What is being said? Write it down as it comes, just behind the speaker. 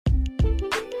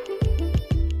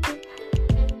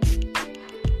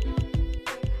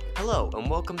Hello, and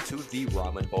welcome to the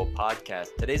Ramen Bowl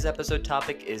podcast. Today's episode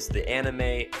topic is the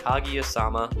anime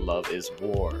Kaguya-sama Love is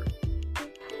War.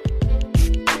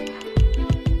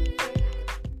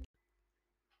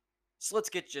 So let's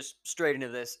get just straight into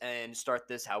this and start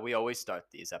this how we always start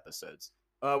these episodes,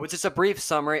 which is a brief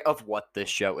summary of what this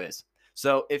show is.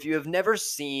 So if you have never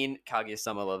seen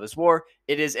Kaguya-sama Love is War,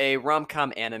 it is a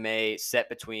rom-com anime set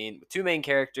between two main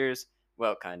characters,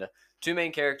 two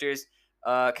main characters,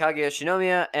 Kaguya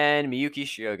Shinomiya and Miyuki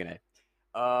Shiogane.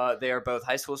 They are both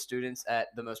high school students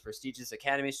at the most prestigious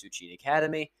academy, Tsuchida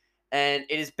Academy, and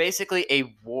it is basically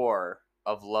a war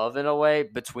of love in a way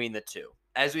between the two.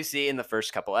 As we see in the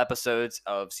first couple episodes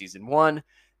of season 1,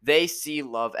 they see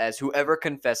love as whoever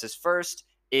confesses first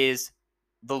is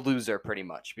the loser, pretty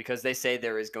much, because they say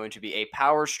there is going to be a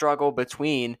power struggle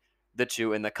between the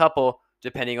two in the couple,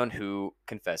 depending on who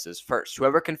confesses first.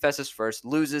 Whoever confesses first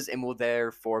loses and will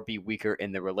therefore be weaker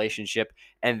in the relationship,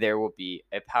 and there will be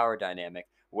a power dynamic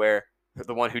where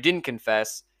the one who didn't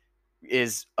confess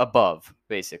is above,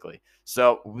 basically.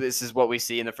 So this is what we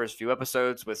see in the first few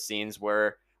episodes, with scenes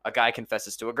where a guy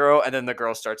confesses to a girl, and then the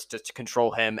girl starts to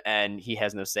control him, and he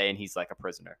has no say, and he's like a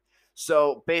prisoner.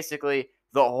 So basically,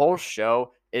 the whole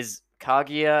show is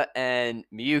Kaguya and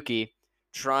Miyuki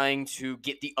trying to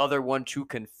get the other one to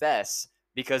confess,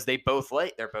 because they're both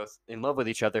in love with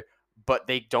each other, but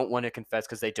they don't want to confess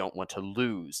because they don't want to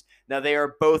lose. Now, they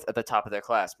are both at the top of their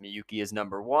class. Miyuki is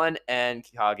number 1 and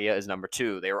Kaguya is number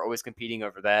 2. They are always competing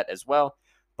over that as well,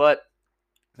 but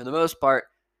for the most part,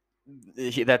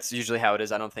 that's usually how it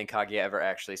is. I don't think Kaguya ever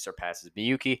actually surpasses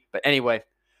Miyuki. But anyway,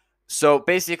 so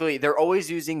basically, they're always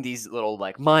using these little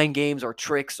like mind games or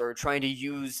tricks, or trying to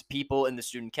use people in the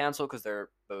student council, because they're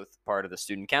both part of the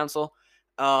student council,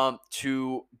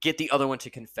 to get the other one to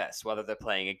confess, whether they're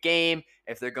playing a game,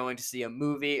 if they're going to see a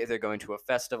movie, if they're going to a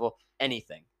festival,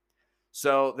 anything.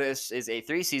 So this is a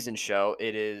 3-season show.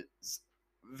 It is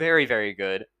very, very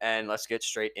good. And let's get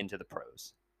straight into the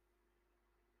pros.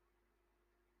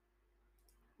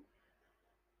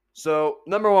 So,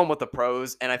 number one with the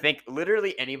pros, and I think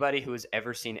literally anybody who has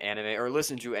ever seen anime or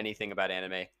listened to anything about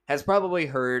anime has probably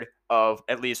heard of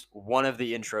at least one of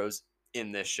the intros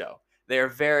in this show. They are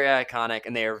very iconic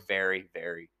and they are very,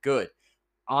 very good.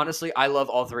 Honestly, I love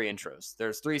all 3 intros.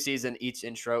 There's 3 seasons. Each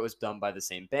intro is done by the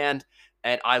same band,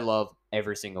 and I love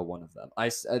every single one of them.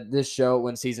 This show,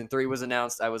 when season 3 was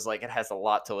announced, I was like, it has a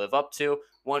lot to live up to.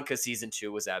 One, because season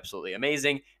 2 was absolutely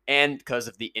amazing, and because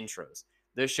of the intros.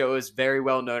 This show is very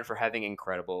well known for having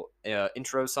incredible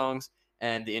intro songs,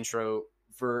 and the intro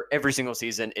for every single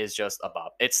season is just a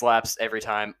bop. It slaps every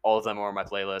time. All of them are on my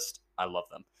playlist. I love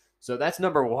them. So that's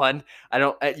number one.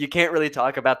 You can't really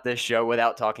talk about this show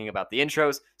without talking about the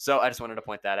intros. So I just wanted to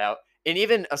point that out. And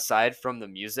even aside from the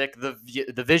music, the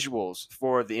visuals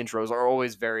for the intros are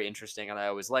always very interesting, and I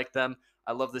always like them.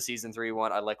 I love the season 3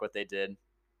 one. I like what they did.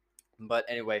 But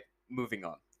anyway, moving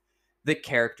on. The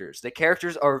characters. The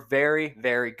characters are very,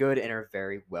 very good and are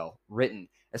very well written,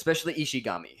 especially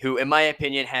Ishigami, who, in my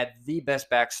opinion, had the best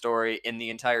backstory in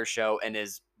the entire show and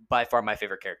is by far my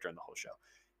favorite character in the whole show.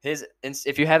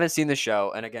 If you haven't seen the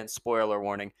show, and again, spoiler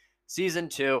warning, season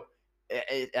 2,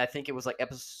 I think it was like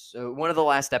one of the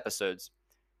last episodes,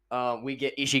 we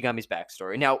get Ishigami's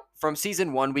backstory. Now, from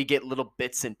season 1, we get little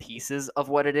bits and pieces of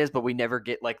what it is, but we never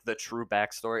get like the true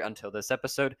backstory until this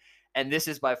episode. And this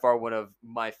is by far one of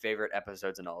my favorite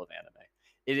episodes in all of anime.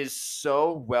 It is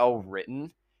so well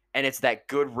written, and it's that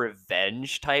good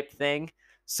revenge type thing.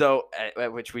 So,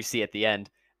 which we see at the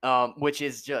end, which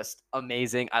is just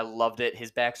amazing. I loved it.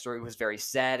 His backstory was very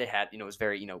sad. It was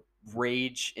very,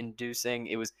 rage inducing.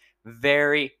 It was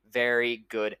very, very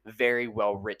good, very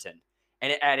well written.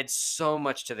 And it added so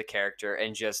much to the character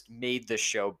and just made the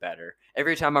show better.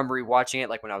 Every time I'm rewatching it,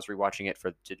 like when I was rewatching it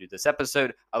to do this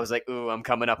episode, I was like, "Ooh, I'm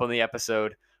coming up on the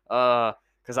episode,"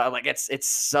 because I like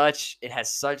it has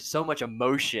so much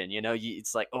emotion.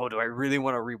 It's like, oh, do I really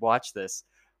want to rewatch this?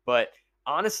 But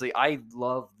honestly, I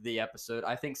love the episode.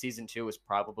 I think season 2 was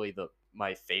probably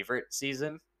my favorite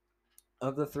season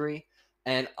of the 3,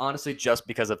 and honestly, just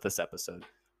because of this episode.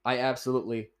 I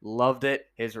absolutely loved it.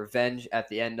 His revenge at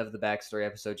the end of the backstory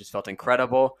episode just felt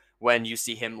incredible. When you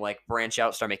see him like branch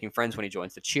out, start making friends when he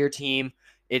joins the cheer team,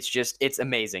 it's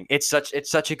amazing. It's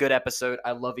such a good episode.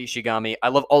 I love Ishigami. I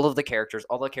love all of the characters.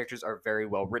 All the characters are very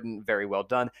well written, very well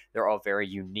done. They're all very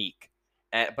unique.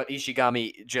 But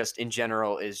Ishigami, just in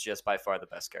general, is just by far the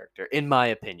best character, in my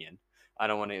opinion.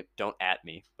 Don't at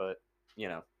me, but you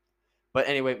know. But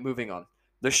anyway, moving on.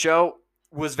 The show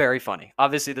was very funny.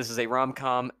 Obviously, this is a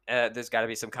rom-com. There's got to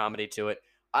be some comedy to it.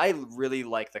 I really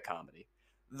like the comedy.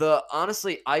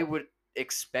 Honestly, I would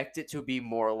expect it to be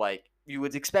more like you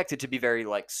would expect it to be very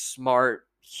like smart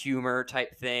humor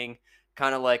type thing,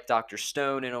 kind of like Dr.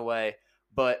 Stone in a way.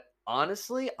 But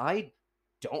honestly, I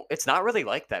don't. It's not really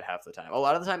like that half the time. A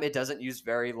lot of the time, it doesn't use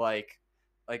very like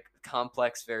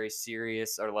complex, very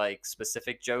serious or like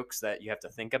specific jokes that you have to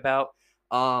think about.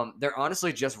 They're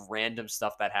honestly just random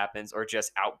stuff that happens or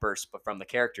just outbursts from the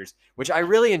characters, which I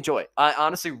really enjoy. I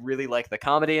honestly really like the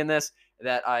comedy in this.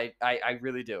 That I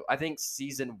really do. I think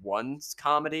season one's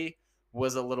comedy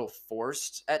was a little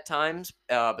forced at times,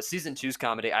 but season two's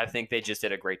comedy, I think they just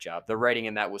did a great job. The writing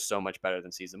in that was so much better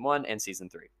than season one and season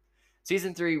three.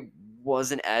 Season three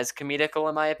wasn't as comedical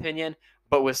in my opinion,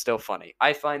 but was still funny.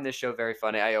 I find this show very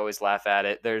funny. I always laugh at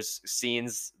it. There's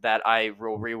scenes that I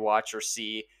will rewatch or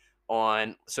see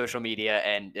on social media,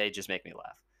 and they just make me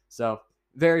laugh. So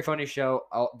very funny show.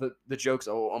 The jokes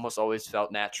almost always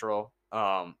felt natural,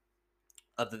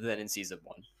 other than in season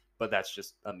one. But that's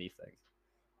just a me thing.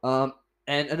 Um,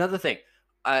 and another thing,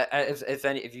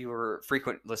 if you were a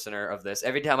frequent listener of this,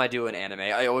 every time I do an anime,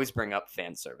 I always bring up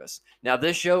fan service. Now,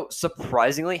 this show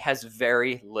surprisingly has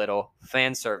very little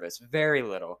fan service, very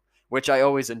little, which I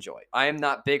always enjoy. I am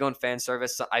not big on fan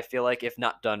service. So I feel like if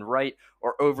not done right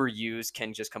or overused,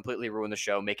 can just completely ruin the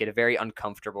show, make it a very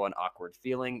uncomfortable and awkward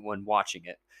feeling when watching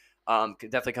it.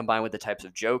 Could definitely combine with the types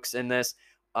of jokes in this.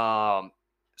 Um,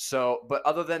 but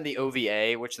other than the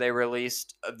OVA, which they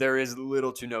released, there is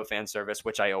little to no fan service,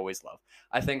 which I always love.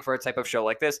 I think for a type of show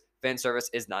like this, fan service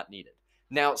is not needed.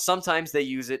 Now, sometimes they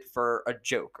use it for a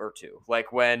joke or two,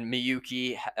 like when when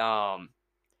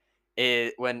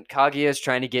Kaguya is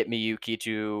trying to get Miyuki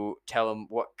to tell him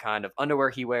what kind of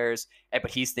underwear he wears, but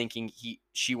he's thinking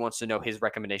she wants to know his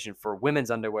recommendation for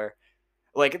women's underwear.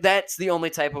 Like that's the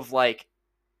only type of like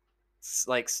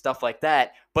stuff like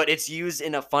that, but it's used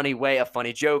in a funny way, a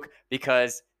funny joke,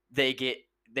 because they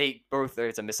both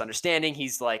there's a misunderstanding.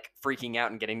 He's like freaking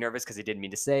out and getting nervous because he didn't mean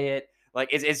to say it. Like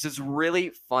it's just really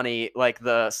funny, like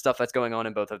the stuff that's going on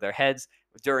in both of their heads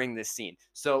during this scene.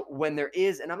 So when there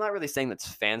is, and I'm not really saying that's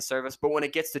fan service, but when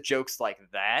it gets to jokes like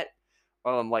that,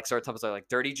 like sort of like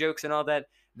dirty jokes and all that,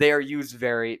 they are used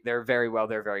they're very well,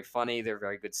 they're very funny, they're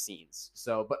very good scenes.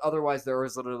 So, but otherwise there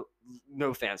was little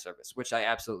no fan service, which I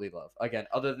absolutely love. Again,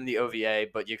 other than the OVA,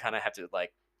 but you kind of have to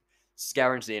like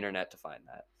scourge the internet to find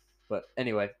that. But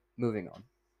anyway, moving on.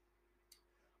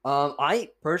 I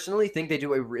personally think they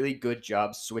do a really good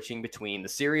job switching between the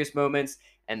serious moments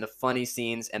and the funny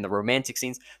scenes and the romantic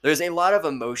scenes. There's a lot of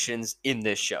emotions in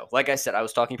this show. Like I said, I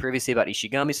was talking previously about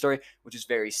Ishigami's story, which is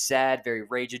very sad, very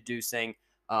rage-inducing.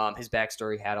 His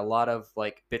backstory had a lot of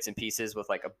like bits and pieces with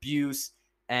like abuse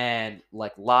and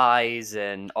like lies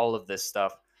and all of this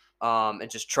stuff, and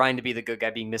just trying to be the good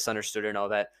guy, being misunderstood and all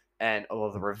that, and all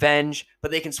of the revenge. But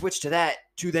they can switch to that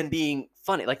to then being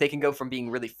funny. Like they can go from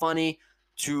being really funny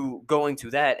to going to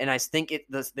that, and I think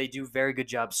they do very good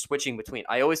job switching between.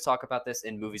 I always talk about this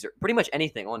in movies or pretty much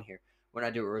anything on here when I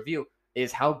do a review,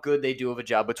 is how good they do of a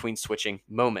job between switching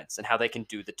moments and how they can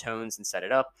do the tones and set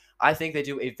it up. I think they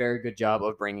do a very good job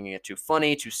of bringing it to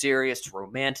funny, to serious, to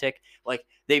romantic. Like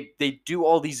they do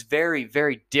all these very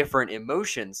very different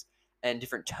emotions and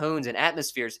different tones and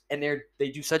atmospheres, and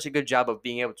they do such a good job of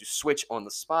being able to switch on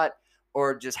the spot,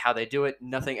 or just how they do it.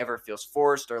 Nothing ever feels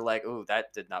forced or like, oh,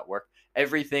 that did not work.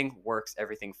 Everything works,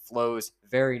 everything flows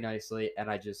very nicely, and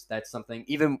that's something.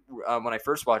 Even when I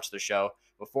first watched the show,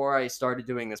 before I started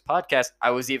doing this podcast,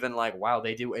 I was even like, wow,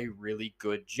 they do a really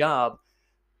good job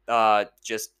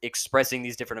just expressing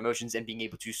these different emotions and being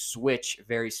able to switch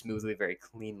very smoothly, very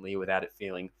cleanly without it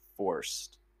feeling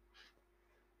forced.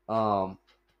 um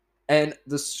and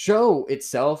the show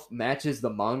itself matches the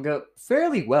manga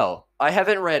fairly well. I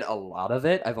haven't read a lot of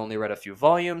it. I've only read a few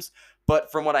volumes, but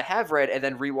from what I have read and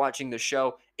then rewatching the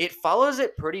show, it follows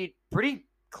it pretty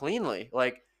cleanly.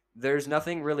 Like there's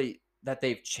nothing really that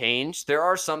they've changed. There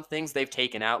are some things they've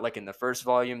taken out, like in the first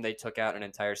volume they took out an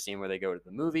entire scene where they go to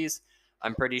the movies,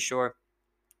 I'm pretty sure.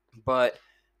 But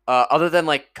other than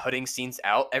like cutting scenes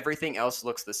out, everything else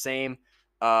looks the same.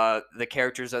 The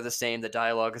characters are the same. The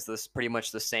dialogue is pretty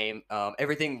much the same.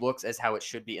 Everything looks as how it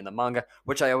should be in the manga,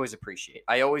 which I always appreciate.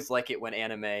 I always like it when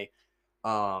anime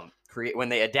create when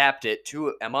they adapt it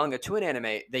to a manga to an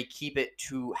anime, they keep it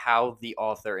to how the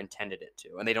author intended it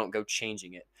to, and they don't go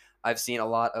changing it. I've seen a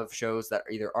lot of shows that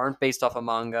either aren't based off a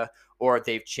manga or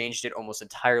they've changed it almost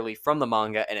entirely from the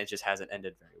manga, and it just hasn't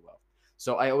ended very well.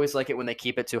 So I always like it when they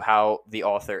keep it to how the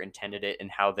author intended it and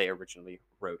how they originally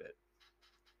wrote it.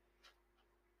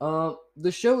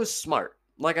 The show is smart.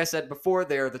 Like I said before,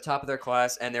 they're the top of their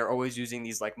class, and they're always using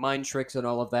these like mind tricks and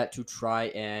all of that to try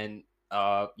and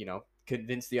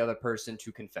convince the other person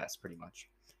to confess, pretty much.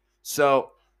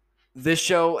 So This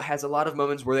show has a lot of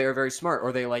moments where they are very smart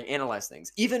or they like analyze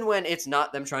things. Even when it's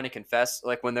not them trying to confess,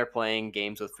 like when they're playing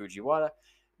games with Fujiwara,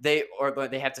 they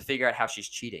have to figure out how she's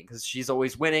cheating because she's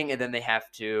always winning, and then they have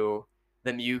to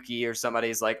the Miyuki or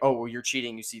somebody's like, oh well, you're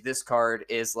cheating. You see this card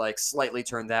is like slightly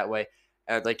turned that way.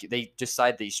 Like they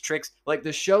decide these tricks. Like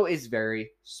the show is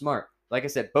very smart. Like I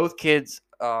said, both kids,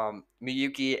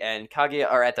 Miyuki and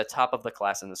Kaguya, are at the top of the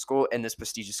class in the school in this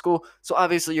prestigious school. So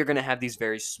obviously, you're going to have these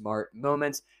very smart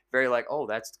moments, very like, oh,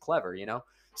 that's clever, you know?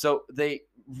 So they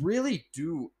really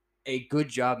do a good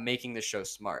job making the show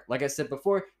smart. Like I said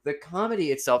before, the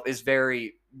comedy itself is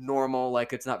very normal,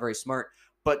 like it's not very smart,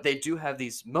 but they do have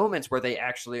these moments where they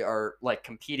actually are like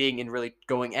competing and really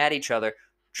going at each other,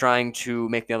 trying to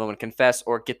make the other one confess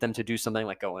or get them to do something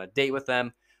like go on a date with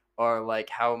them or like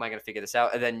how am I going to figure this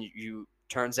out? And then you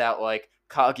turns out like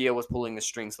Kaguya was pulling the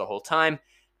strings the whole time,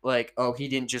 like, oh, he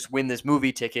didn't just win this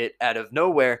movie ticket out of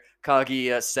nowhere.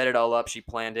 Kaguya set it all up. She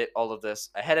planned it, all of this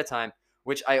ahead of time,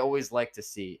 which I always like to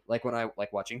see. Like when I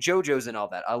like watching JoJo's and all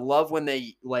that. I love when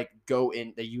they like go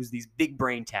in, they use these big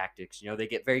brain tactics. You know, they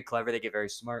get very clever, they get very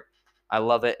smart. I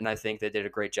love it, and I think they did a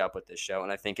great job with this show,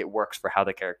 and I think it works for how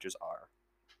the characters are.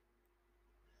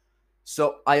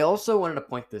 So I also wanted to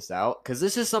point this out because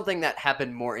this is something that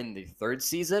happened more in the third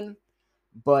season,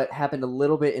 but happened a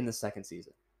little bit in the second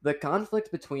season. The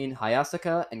conflict between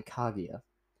Hayasaka and Kaguya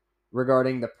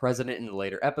regarding the president in the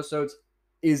later episodes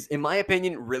is, in my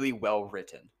opinion, really well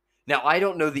written. Now, I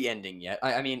don't know the ending yet.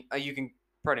 I mean, you can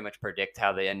pretty much predict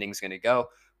how the ending's going to go,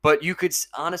 but you could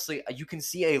honestly, you can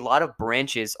see a lot of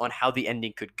branches on how the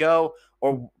ending could go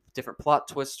or different plot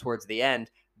twists towards the end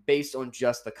based on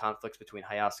just the conflicts between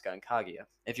Hayasaka and Kaguya.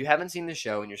 If you haven't seen the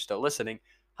show and you're still listening,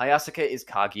 Hayasaka is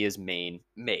Kaguya's main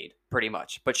maid, pretty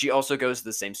much. But she also goes to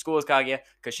the same school as Kaguya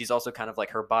because she's also kind of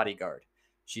like her bodyguard.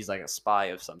 She's like a spy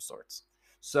of some sorts.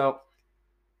 So,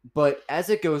 but as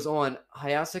it goes on,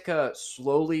 Hayasaka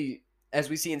slowly, as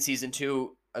we see in season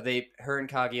two, her and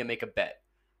Kaguya make a bet.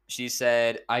 She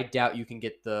said, "I doubt you can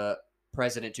get the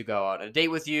president to go out on a date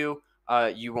with you.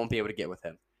 You won't be able to get with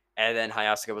him." And then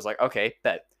Hayasaka was like, "Okay,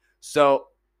 bet." So,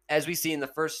 as we see in the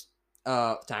first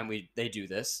time they do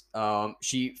this,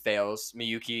 she fails.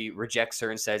 Miyuki rejects her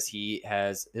and says he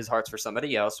has his heart's for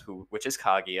somebody else, which is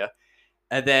Kaguya.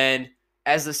 And then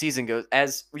as the season goes,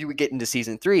 as we would get into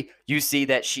season three, you see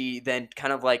that she then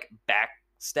kind of like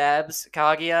backstabs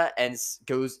Kaguya and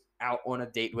goes out on a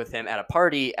date with him at a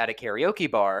party at a karaoke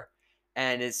bar,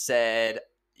 and it said,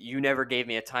 "You never gave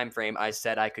me a time frame. I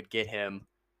said I could get him.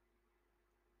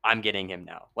 I'm getting him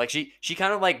now." Like she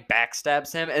kind of like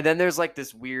backstabs him, and then there's like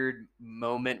this weird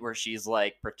moment where she's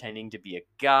like pretending to be a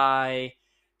guy.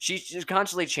 She's just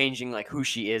constantly changing like who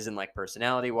she is and like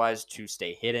personality wise to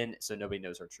stay hidden so nobody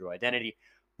knows her true identity.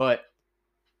 But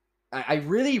I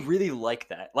really, really like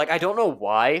that. Like, I don't know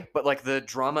why, but like the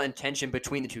drama and tension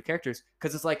between the two characters,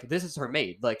 because it's like this is her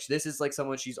maid. Like, this is like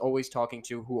someone she's always talking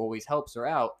to who always helps her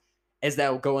out, is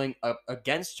now going up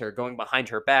against her, going behind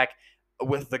her back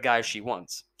with the guy she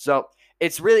wants. So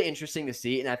it's really interesting to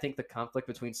see. And I think the conflict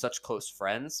between such close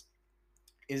friends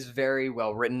is very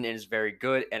well written and is very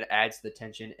good and adds the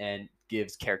tension and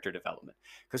gives character development.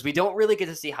 Because we don't really get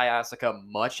to see Hayasaka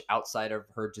much outside of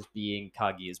her just being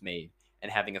Kaguya's maid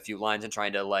and having a few lines and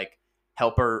trying to like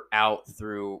help her out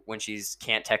through when she's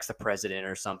can't text the president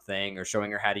or something or showing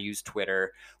her how to use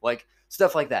Twitter, like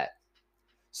stuff like that.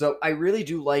 So I really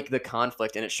do like the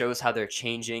conflict, and it shows how they're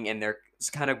changing and they're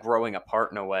kind of growing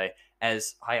apart in a way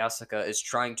as Hayasaka is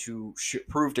trying to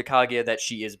prove to Kaguya that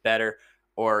she is better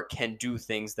or can do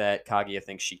things that Kaguya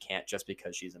thinks she can't just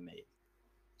because she's a maid.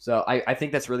 So I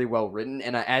think that's really well written,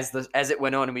 and as it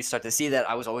went on and we start to see that,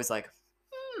 I was always like,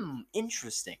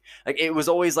 interesting. Like it was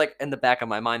always like in the back of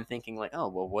my mind thinking like, oh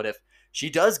well, what if she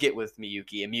does get with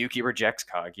Miyuki and Miyuki rejects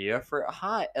Kaguya for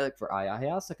Aya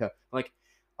Hayasaka? Like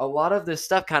a lot of this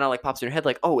stuff kind of like pops in your head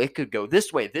like, oh, it could go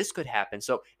this way, this could happen.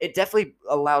 So it definitely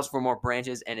allows for more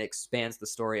branches and expands the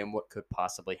story and what could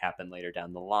possibly happen later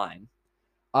down the line.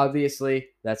 Obviously,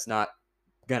 that's not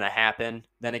gonna happen.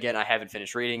 Then again, I haven't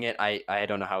finished reading it. I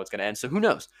don't know how it's gonna end, so who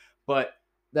knows? But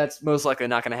that's most likely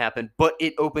not gonna happen. But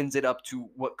it opens it up to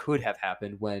what could have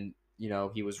happened when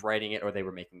he was writing it or they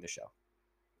were making the show.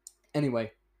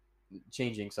 Anyway,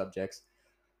 changing subjects.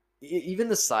 Even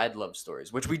the side love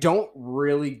stories, which we don't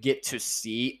really get to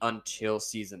see until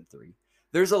season three.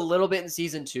 There's a little bit in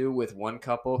season two with one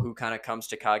couple who kind of comes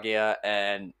to Kaguya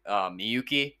and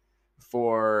Miyuki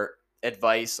for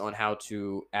advice on how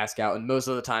to ask out, and most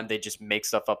of the time they just make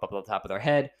stuff up on the top of their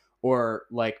head or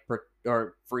like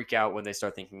or freak out when they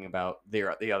start thinking about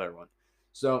the other one.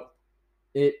 So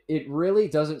It really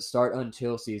doesn't start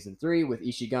until season 3 with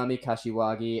Ishigami,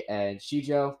 Kashiwagi, and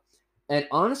Shijo. And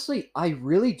honestly, I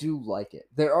really do like it.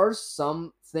 There are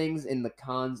some things in the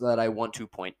cons that I want to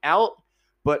point out,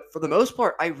 but for the most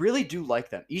part, I really do like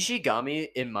them. Ishigami,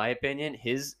 in my opinion,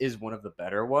 his is one of the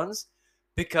better ones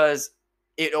because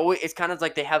it's kind of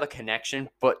like they have a connection,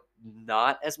 but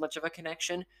not as much of a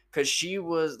connection. Because she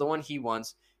was the one he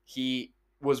wants. He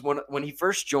was one when he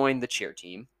first joined the cheer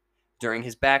team during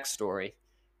his backstory.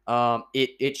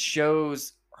 It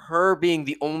shows her being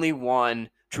the only one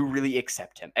to really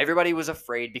accept him. Everybody was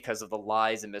afraid because of the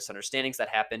lies and misunderstandings that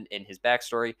happened in his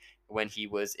backstory when he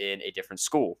was in a different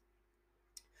school.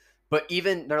 But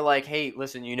even they're like, hey,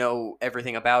 listen, you know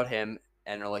everything about him,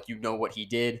 and they're like, you know what he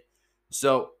did.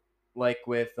 So, like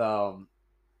with I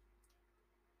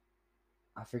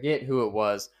forget who it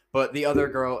was, but the other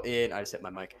girl in I just hit my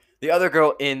mic. The other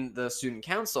girl in the student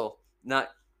council, not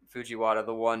Fujiwara,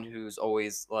 the one who's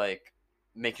always like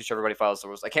making sure everybody follows the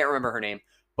rules. I can't remember her name,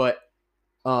 but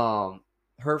um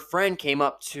her friend came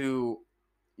up to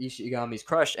Ishigami's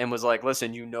crush and was like,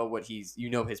 "Listen, you know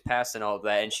his past and all of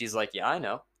that." And she's like, "Yeah, I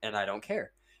know, and I don't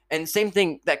care." And same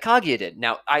thing that Kaguya did.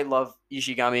 Now, I love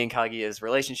Ishigami and Kaguya's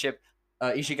relationship.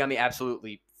 Ishigami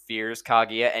absolutely fears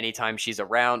Kaguya anytime she's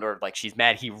around or like she's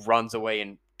mad. He runs away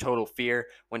in total fear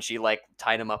when she like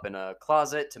tied him up in a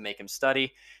closet to make him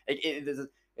study.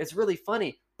 It's really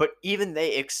funny, but even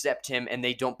they accept him and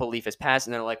they don't believe his past,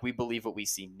 and they're like, we believe what we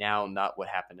see now, not what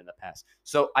happened in the past.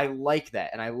 So I like that,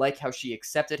 and I like how she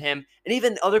accepted him, and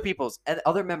even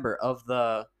other member of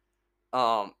the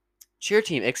um cheer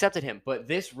team accepted him. But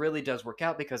this really does work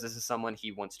out because this is someone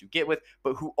he wants to get with,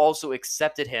 but who also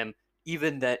accepted him,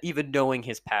 even knowing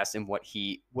his past and what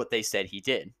they said he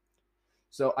did.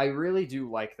 So I really do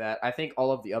like that. I think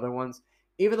all of the other ones,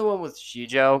 even the one with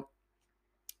Shijo,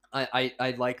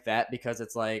 I like that because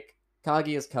it's like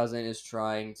Kaguya's cousin is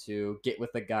trying to get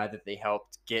with the guy that they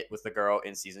helped get with the girl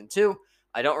in season 2.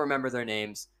 I don't remember their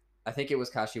names. I think it was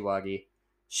Kashiwagi.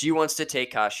 She wants to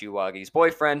take Kashiwagi's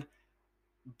boyfriend,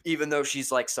 even though she's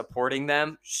like supporting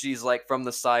them. She's like from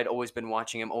the side, always been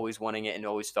watching him, always wanting it, and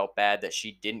always felt bad that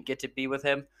she didn't get to be with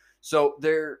him. So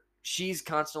she's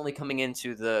constantly coming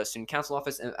into the student council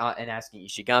office and asking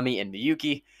Ishigami and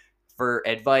Miyuki for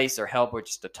advice or help or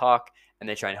just to talk, and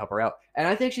they try and help her out. And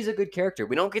I think she's a good character.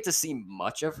 We don't get to see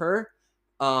much of her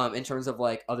in terms of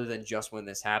like other than just when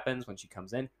this happens when she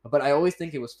comes in. But I always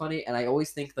think it was funny, and I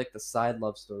always think like the side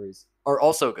love stories are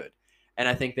also good. And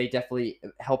I think they definitely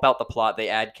help out the plot. They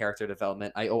add character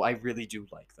development. I really do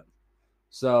like them.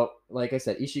 So, like I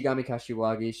said, Ishigami,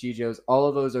 Kashiwagi, Shijo's, all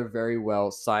of those are very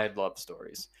well side love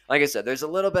stories. Like I said, there's a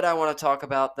little bit I want to talk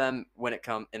about them when it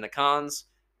come in the cons,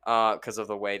 because of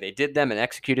the way they did them and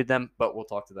executed them. But we'll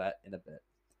talk to that in a bit.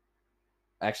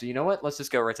 Actually, you know what? Let's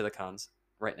just go right to the cons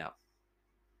right now.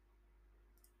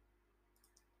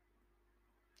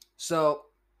 So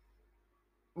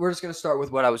we're just going to start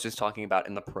with what I was just talking about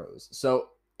in the pros. So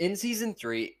in season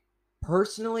 3,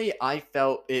 personally, I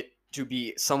felt it to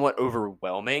be somewhat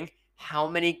overwhelming how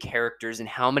many characters and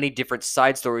how many different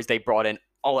side stories they brought in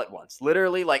all at once.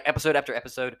 Literally, like episode after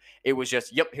episode, it was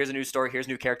just, yep, here's a new story, here's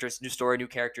new characters, new story, new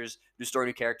characters, new story,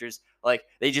 new characters. Like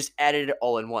they just added it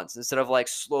all in once instead of like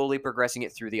slowly progressing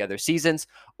it through the other seasons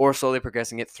or slowly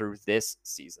progressing it through this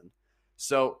season.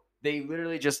 So they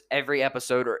literally just every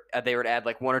episode or they would add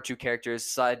like one or two characters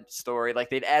side story, like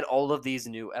they'd add all of these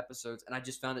new episodes, and I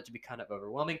just found it to be kind of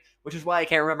overwhelming, which is why I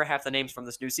can't remember half the names from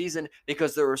this new season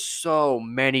because there were so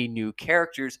many new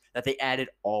characters that they added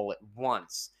all at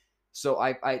once. So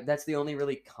I that's the only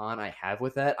really con I have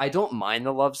with that. I don't mind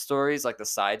the love stories, like the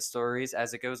side stories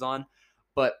as it goes on,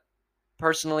 but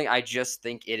personally I just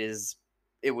think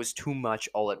it was too much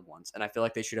all at once, and I feel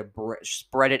like they should have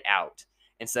spread it out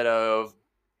instead of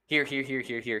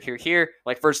here.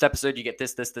 Like first episode, you get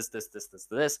this.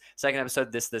 Second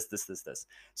episode, this.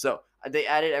 So they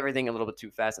added everything a little bit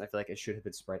too fast, and I feel like it should have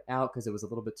been spread out because it was a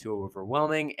little bit too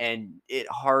overwhelming and it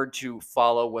hard to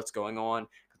follow what's going on.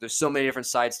 There's so many different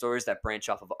side stories that branch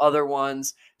off of other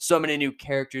ones. So many new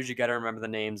characters you got to remember the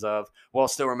names of while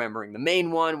still remembering the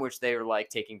main one, which they were like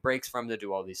taking breaks from to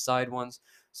do all these side ones.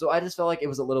 So I just felt like it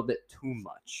was a little bit too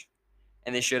much.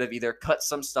 And they should have either cut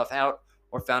some stuff out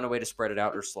or found a way to spread it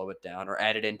out or slow it down or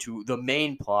add it into the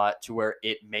main plot to where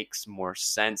it makes more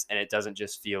sense and it doesn't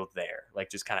just feel there, like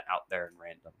just kind of out there and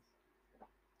random.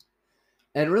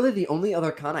 And really, the only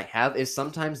other con I have is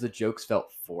sometimes the jokes felt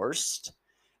forced,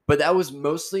 but that was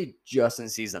mostly just in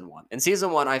season 1. In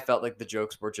season 1, I felt like the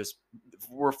jokes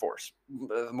were forced,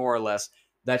 more or less.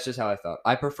 That's just how I felt.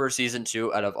 I prefer season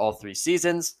 2 out of all 3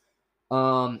 seasons.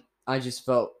 I just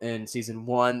felt in season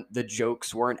 1 the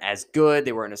jokes weren't as good,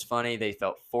 they weren't as funny, they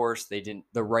felt forced, they didn't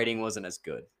the writing wasn't as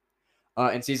good.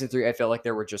 In season 3, I felt like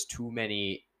there were just too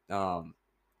many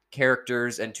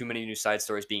characters and too many new side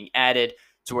stories being added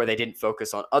to where they didn't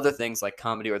focus on other things like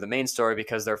comedy or the main story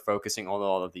because they're focusing on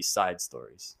all of these side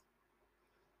stories.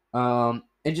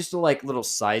 And just a like little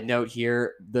side note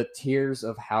here, the tiers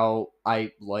of how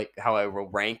I will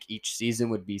rank each season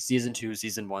would be season 2,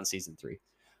 season 1, season 3.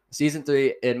 Season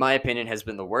 3, in my opinion, has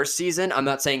been the worst season. I'm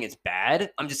not saying it's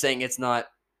bad. I'm just saying it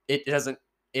doesn't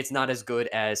it's not as good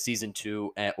as season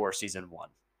 2 or season 1.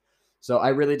 So I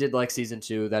really did like season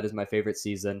 2. That is my favorite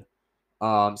season.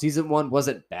 Season 1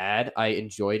 wasn't bad. I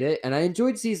enjoyed it, and I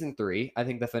enjoyed season 3. I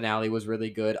think the finale was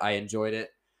really good. I enjoyed it.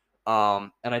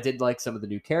 And I did like some of the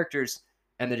new characters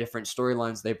and the different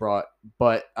storylines they brought,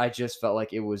 but I just felt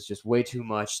like it was just way too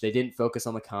much. They didn't focus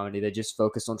on the comedy. They just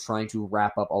focused on trying to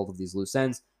wrap up all of these loose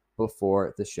ends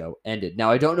before the show ended.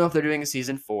 Now, I don't know if they're doing a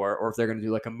season 4 or if they're going to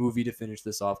do like a movie to finish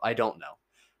this off. I don't know.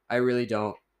 I really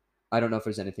don't. I don't know if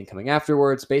there's anything coming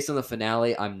afterwards. Based on the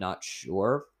finale, I'm not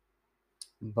sure.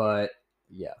 But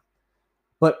yeah.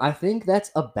 But I think that's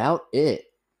about it.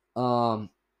 Um,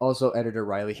 Also, editor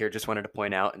Riley here just wanted to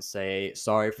point out and say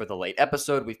sorry for the late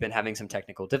episode. We've been having some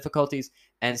technical difficulties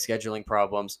and scheduling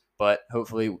problems, but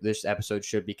hopefully this episode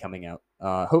should be coming out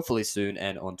hopefully soon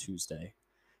and on Tuesday.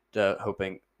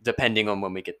 Hoping depending on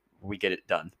when we get it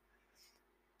done.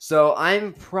 So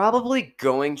I'm probably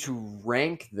going to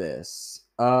rank this.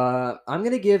 I'm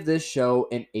gonna give this show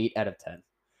an 8 out of 10.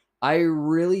 I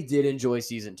really did enjoy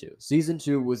season 2. Season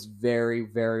 2 was very,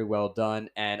 very well done,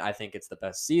 and I think it's the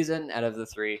best season out of the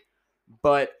 3.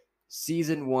 But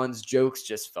season 1's jokes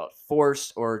just felt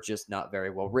forced or just not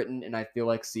very well written, and I feel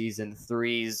like season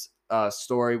 3's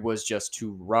story was just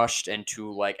too rushed and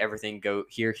too like everything go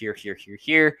here, here, here, here,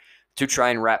 here to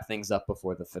try and wrap things up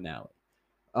before the finale.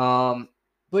 Um,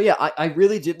 but yeah, I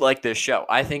really did like this show.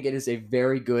 I think it is a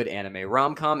very good anime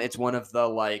rom com. It's one of the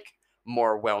like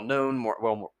more well known,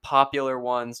 more popular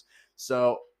ones.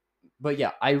 So, but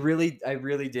yeah, I really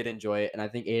did enjoy it, and I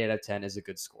think 8 out of 10 is a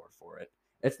good score for it.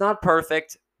 It's not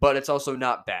perfect, but it's also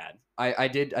not bad. I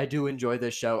do enjoy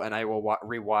this show, and I will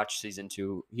rewatch season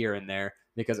 2 here and there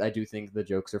because I do think the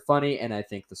jokes are funny, and I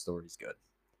think the story's good.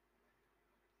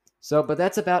 So, but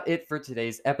that's about it for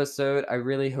today's episode. I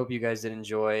really hope you guys did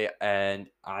enjoy, and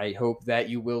I hope that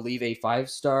you will leave a 5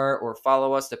 star or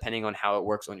follow us depending on how it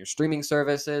works on your streaming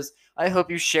services. I hope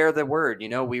you share the word. You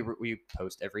know, we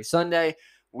post every Sunday.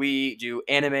 We do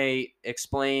anime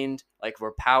explained, like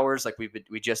we're powers, like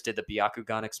we just did the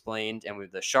Byakugan explained, and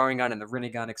with the Sharingan and the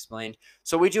Rinnegan explained.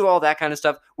 So we do all that kind of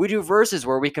stuff. We do verses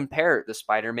where we compare the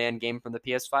Spider-Man game from the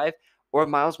PS5 or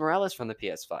Miles Morales from the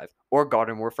PS5, or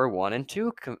Garden Warfare 1 and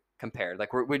 2 compared.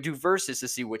 Like we do verses to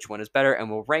see which one is better, and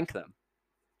we'll rank them.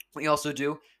 We also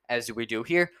do, as we do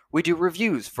here, we do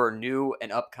reviews for new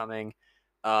and upcoming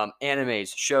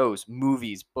animes, shows,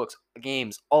 movies, books,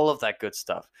 games, all of that good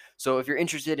stuff. So if you're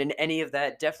interested in any of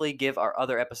that, definitely give our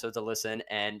other episodes a listen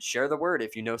and share the word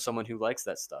if you know someone who likes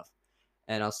that stuff.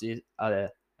 And I'll see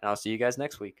you guys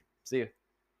next week. See you.